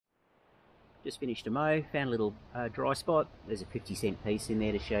Just finished a mow, found a little dry spot. There's a 50-cent piece in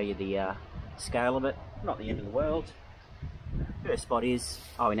there to show you the scale of it. Not the end of the world. First spot is,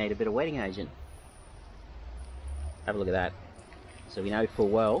 oh, we need a bit of wetting agent. Have a look at that. So we know full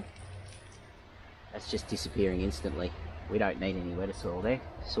well that's just disappearing instantly. We don't need any wetter soil there.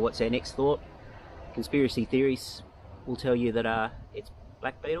 So what's our next thought? Conspiracy theories will tell you that it's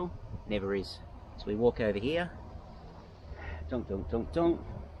black beetle. Never is. So we walk over here. Dunk, dunk, dunk, dunk.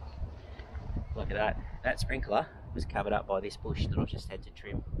 Look at that. That sprinkler was covered up by this bush that I just had to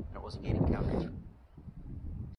trim, and it wasn't getting covered.